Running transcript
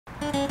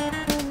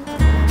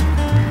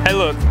Hey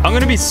look, I'm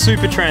gonna be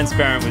super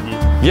transparent with you.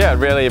 Yeah, I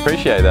really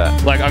appreciate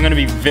that. Like, I'm gonna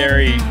be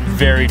very,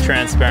 very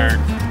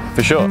transparent.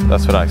 For sure,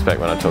 that's what I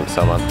expect when I talk to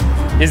someone.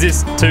 Is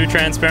this too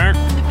transparent?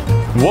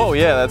 Whoa,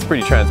 yeah, that's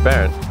pretty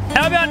transparent.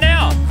 How about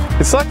now?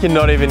 It's like you're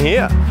not even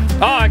here.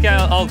 Oh, okay,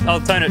 I'll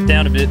tone it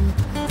down a bit.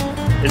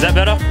 Is that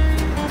better?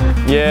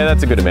 Yeah,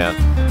 that's a good amount.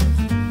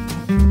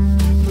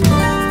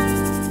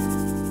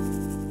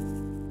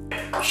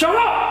 Shut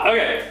up!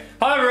 Okay.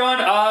 Hi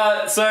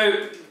everyone.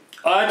 So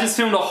I just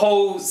filmed a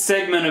whole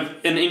segment of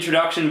an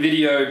introduction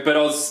video, but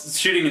I was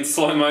shooting in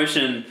slow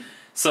motion,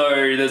 so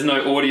there's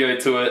no audio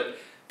to it.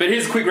 But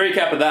here's a quick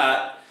recap of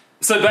that.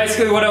 So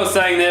basically what I was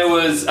saying there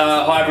was,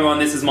 hi everyone,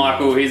 this is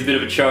Michael, he's a bit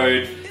of a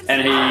chode,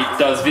 and he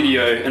does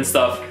video and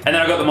stuff. And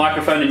then I got the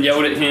microphone and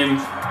yelled at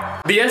him.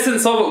 The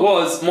essence of it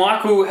was,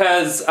 Michael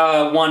has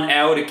 1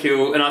 hour to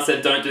kill, and I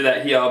said don't do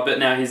that here, but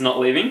now he's not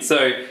leaving,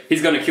 so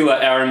he's gonna kill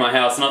that hour in my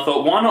house. And I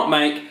thought, why not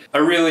make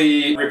a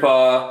really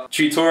ripper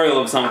tutorial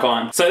of some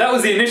kind? So that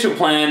was the initial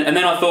plan, and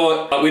then I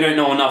thought, we don't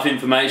know enough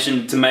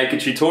information to make a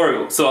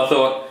tutorial. So I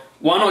thought,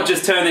 why not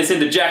just turn this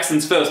into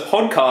Jackson's first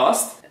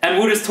podcast, and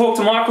we'll just talk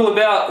to Michael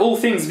about all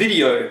things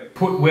video.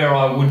 Put where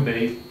I would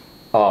be.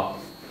 Oh,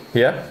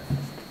 yeah?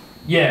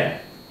 Yeah,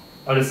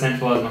 I just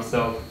centralised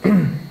myself.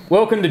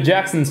 Welcome to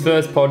Jackson's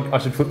first pod. I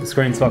should flip the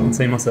screen so I can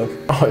see myself.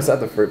 Oh, is that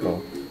the fruit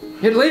bowl?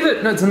 Yeah, leave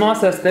it. No, it's a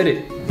nice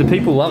aesthetic. The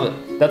people love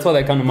it. That's why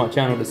they come to my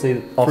channel, to see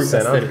the fruit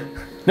aesthetic.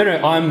 No,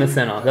 I'm the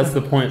centre. That's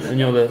the point, and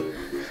you're the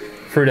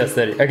fruit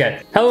aesthetic.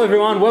 Okay. Hello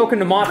everyone, welcome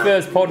to my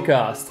first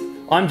podcast.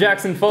 I'm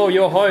Jackson Fall,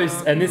 your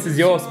host, and this is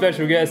your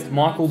special guest,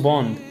 Michael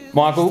Bond.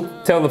 Michael,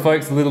 tell the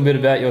folks a little bit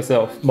about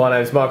yourself. My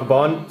name's Michael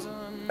Bond,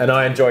 and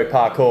I enjoy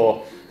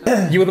parkour.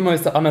 You're the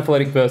most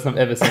unathletic person I've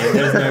ever seen.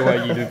 There's no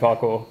way you do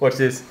parkour. Watch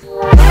this.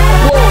 Whoa!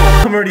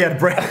 I'm already out of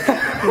breath.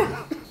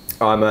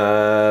 I'm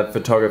a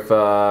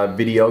photographer,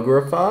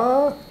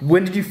 videographer.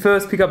 When did you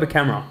first pick up a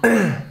camera?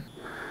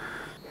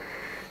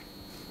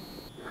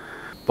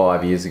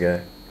 5 years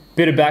ago.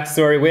 Bit of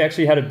backstory, we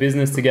actually had a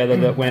business together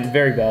that went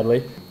very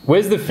badly.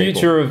 Where's the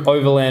future of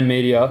Overland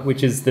Media,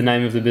 which is the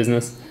name of the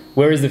business?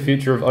 Where is the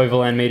future of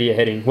Overland Media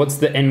heading? What's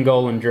the end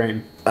goal and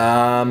dream?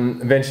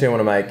 Eventually I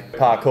want to make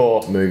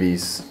parkour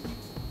movies.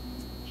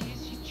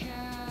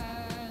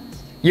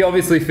 You're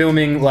obviously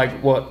filming like,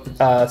 what,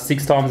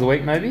 6 times a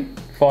week maybe?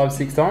 5,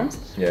 6 times?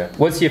 Yeah.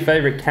 What's your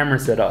favourite camera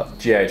setup?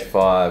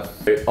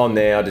 GH5. On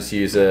there I just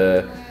use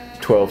a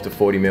 12 to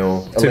 40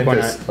 mil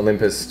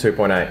Olympus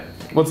 2.8.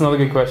 What's another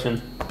good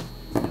question?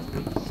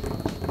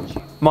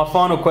 My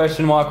final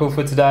question, Michael,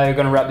 for today, we're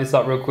going to wrap this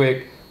up real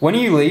quick. When are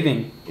you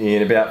leaving?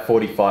 In about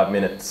 45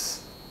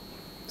 minutes.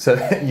 So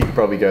you can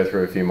probably go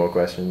through a few more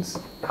questions.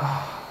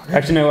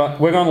 Actually, no, what?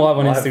 We're going live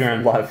on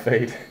Instagram. Live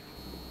feed.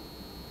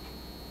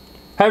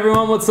 Hey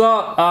everyone, what's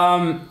up?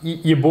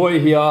 Your boy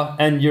here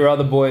and your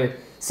other boy.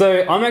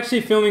 So I'm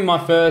actually filming my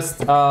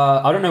first,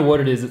 I don't know what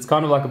it is. It's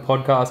kind of like a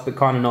podcast, but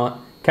kind of not.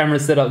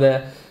 Camera's set up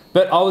there.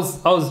 But I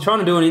was trying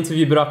to do an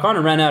interview, but I kind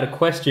of ran out of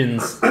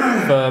questions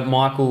for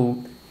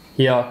Michael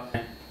here.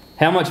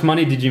 How much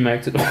money did you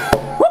make today?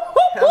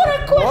 What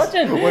a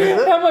question! What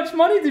is it? How much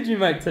money did you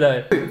make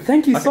today?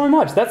 Thank you so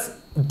much. That's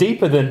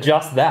deeper than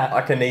just that.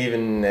 I can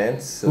even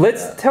answer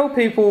Let's tell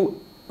people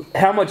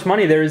how much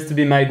money there is to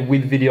be made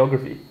with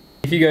videography.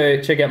 If you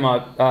go check out my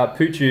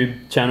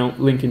PooTube channel,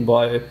 link in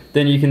bio,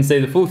 then you can see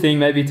the full thing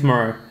maybe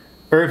tomorrow.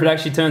 Or if it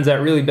actually turns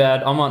out really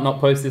bad, I might not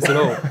post this at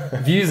all.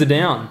 Views are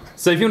down.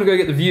 So if you want to go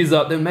get the views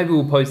up, then maybe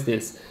we'll post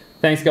this.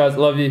 Thanks guys,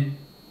 love you.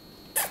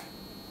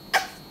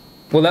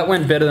 Well, that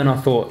went better than I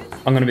thought,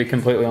 I'm going to be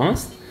completely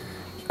honest.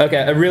 Okay,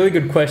 a really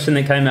good question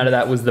that came out of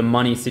that was the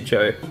money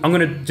sitcho. I'm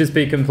going to just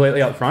be completely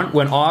upfront.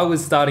 When I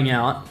was starting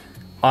out,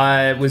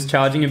 I was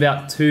charging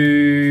about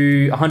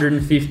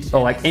 $250,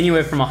 or like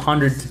anywhere from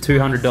 $100 to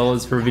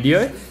 $200 for a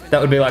video.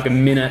 That would be like a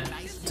 1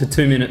 to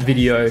 2 minute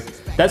video.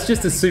 That's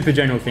just a super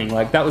general thing.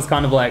 Like that was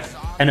kind of like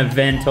an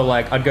event, or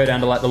like I'd go down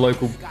to like the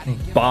local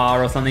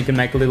bar or something and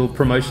make a little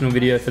promotional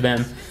video for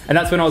them. And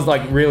that's when I was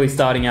like really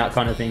starting out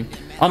kind of thing.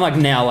 Unlike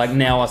now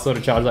I sort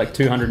of charge like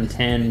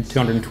 210,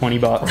 220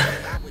 bucks.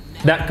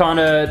 That kind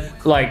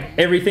of, like,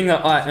 everything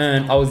that I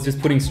earned, I was just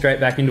putting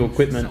straight back into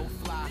equipment.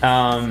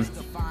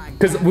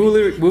 Because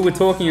we were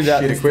talking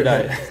about this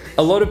today.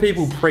 A lot of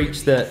people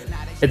preach that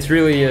it's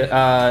really,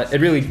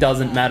 it really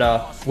doesn't matter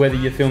whether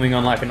you're filming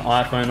on like an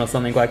iPhone or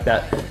something like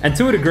that. And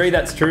to a degree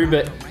that's true,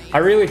 but I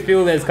really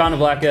feel there's kind of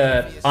like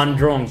a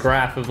undrawn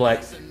graph of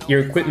like your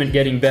equipment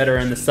getting better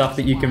and the stuff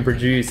that you can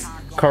produce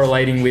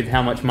correlating with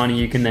how much money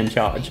you can then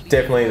charge.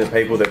 Definitely the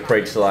people that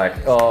preach like,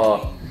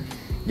 oh,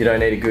 you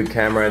don't need a good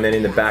camera, and then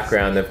in the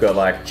background they've got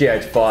like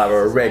GH5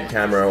 or a red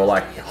camera or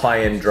like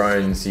high-end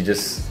drones. You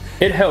just...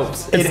 It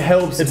helps. It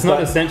helps. It's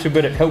not essential,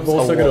 but it helps. You've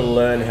also got to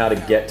learn how to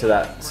get to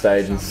that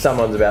stage, and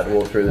someone's about to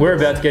walk through the door. We're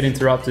about to get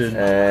interrupted.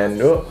 And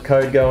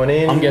code going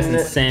in. I'm guessing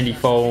it's Sandy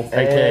Fall,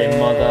 aka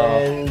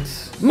Mother.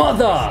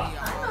 Mother!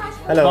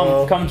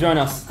 Hello. Come join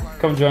us.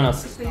 Come join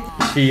us.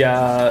 She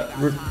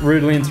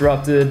rudely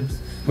interrupted.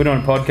 We're doing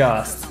a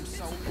podcast.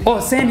 Oh,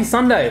 Sandy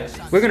Sunday.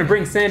 We're going to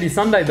bring Sandy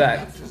Sunday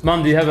back.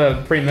 Mum, do you have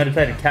a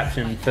premeditated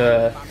caption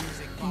for...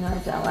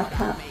 No, Dal, I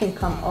can't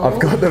think I'm old. I've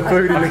got the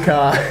food in the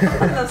car.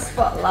 On the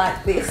spot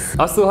like this.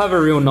 I still have a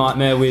real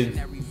nightmare with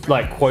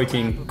like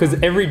quoting, because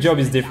every job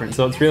is different,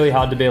 so it's really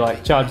hard to be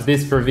like, charge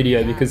this for a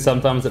video, because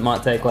sometimes it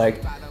might take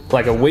like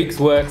a week's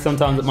work,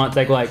 sometimes it might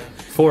take like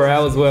 4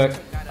 hours work.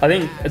 I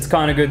think it's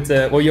kind of good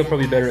to, well, you're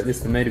probably better at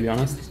this than me, to be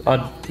honest.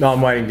 No,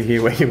 I'm waiting to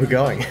hear where you were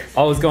going.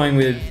 I was going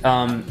with,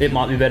 it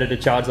might be better to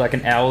charge like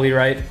an hourly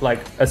rate, like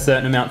a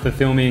certain amount for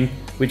filming,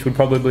 which would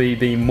probably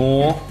be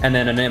more, and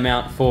then an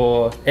amount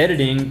for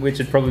editing, which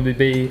would probably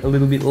be a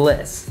little bit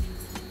less.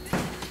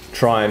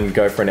 Try and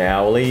go for an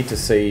hourly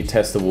to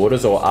test the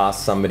waters, or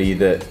ask somebody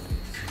that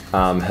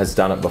has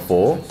done it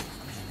before.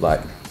 Like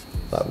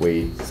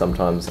we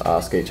sometimes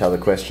ask each other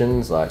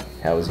questions, like,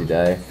 how was your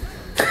day?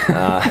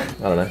 I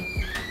don't know.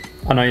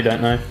 I know you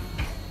don't know.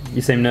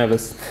 You seem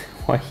nervous.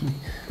 Why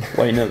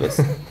are you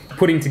nervous?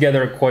 Putting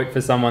together a quote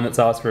for someone that's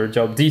asked for a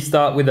job, do you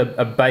start with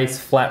a base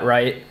flat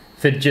rate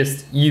for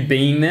just you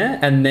being there,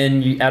 and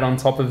then you add on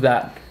top of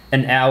that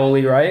an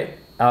hourly rate?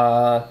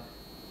 How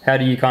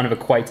do you kind of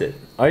equate it?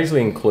 I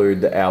usually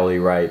include the hourly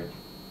rate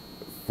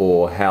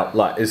for how,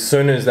 like, as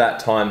soon as that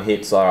time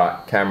hits, all right,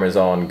 camera's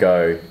on,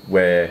 go,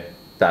 where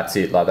that's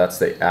it, like that's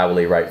the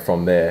hourly rate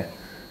from there.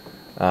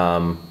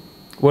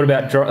 What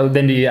about,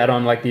 then do you add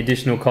on like the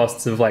additional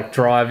costs of like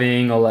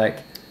driving or like...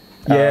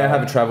 Yeah,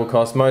 have a travel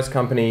cost. Most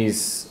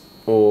companies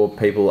or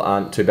people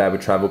aren't too bad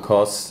with travel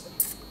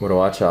costs. What do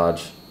I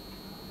charge?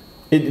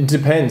 It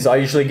depends. I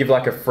usually give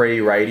like a free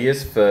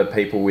radius for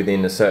people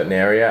within a certain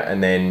area,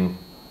 and then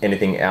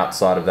anything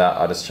outside of that,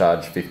 I just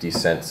charge 50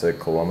 cents a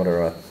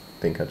kilometre, I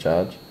think I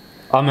charge.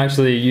 I'm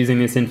actually using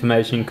this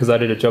information because I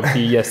did a job for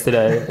you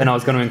yesterday, and I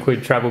was going to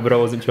include travel, but I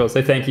wasn't sure,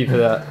 so thank you for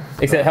that.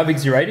 Except, how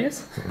big's your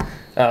radius?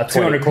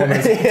 200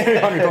 kilometres.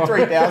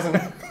 3,000.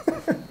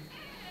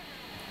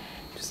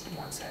 Just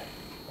one sec.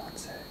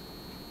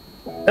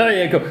 Oh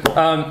yeah, cool.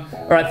 All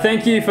right,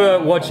 thank you for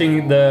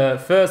watching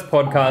the first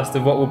podcast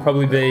of what will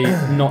probably be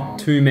not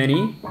too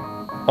many.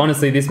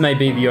 Honestly, this may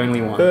be the only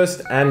one.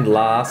 First and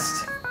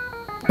last.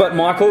 But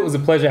Michael, it was a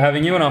pleasure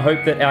having you, and I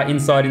hope that our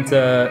insight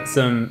into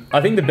some...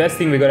 I think the best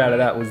thing we got out of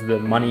that was the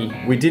money.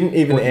 We didn't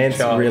even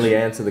really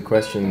answer the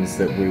questions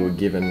that we were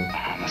given.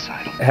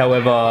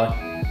 However...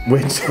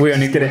 Which we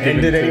only going to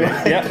end it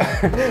anyway.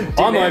 Yep.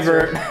 I'm over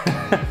it.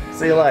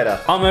 See you later.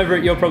 I'm over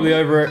it. You're probably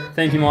over it.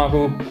 Thank you,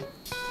 Michael.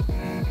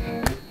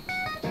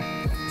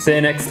 See you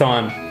next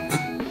time.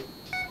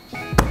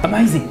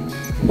 Amazing.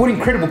 What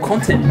incredible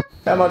content.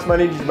 How much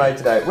money did you make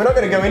today? We're not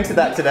going to go into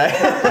that today.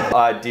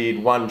 I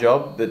did one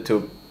job that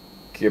took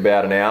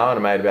about an hour, and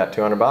I made about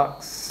 200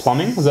 bucks.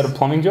 Plumbing? Was that a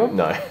plumbing job?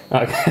 No.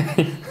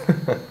 Okay.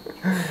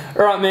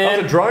 All right, man.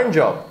 That was a drone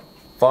job.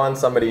 Find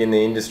somebody in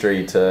the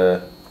industry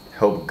to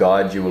help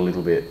guide you a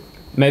little bit.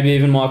 Maybe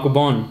even Michael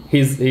Bond.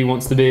 He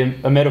wants to be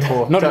a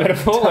metaphor. Not a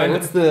metaphor. Wait,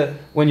 what's the...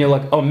 When you're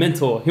like, oh,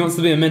 mentor. He wants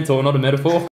to be a mentor, not a metaphor.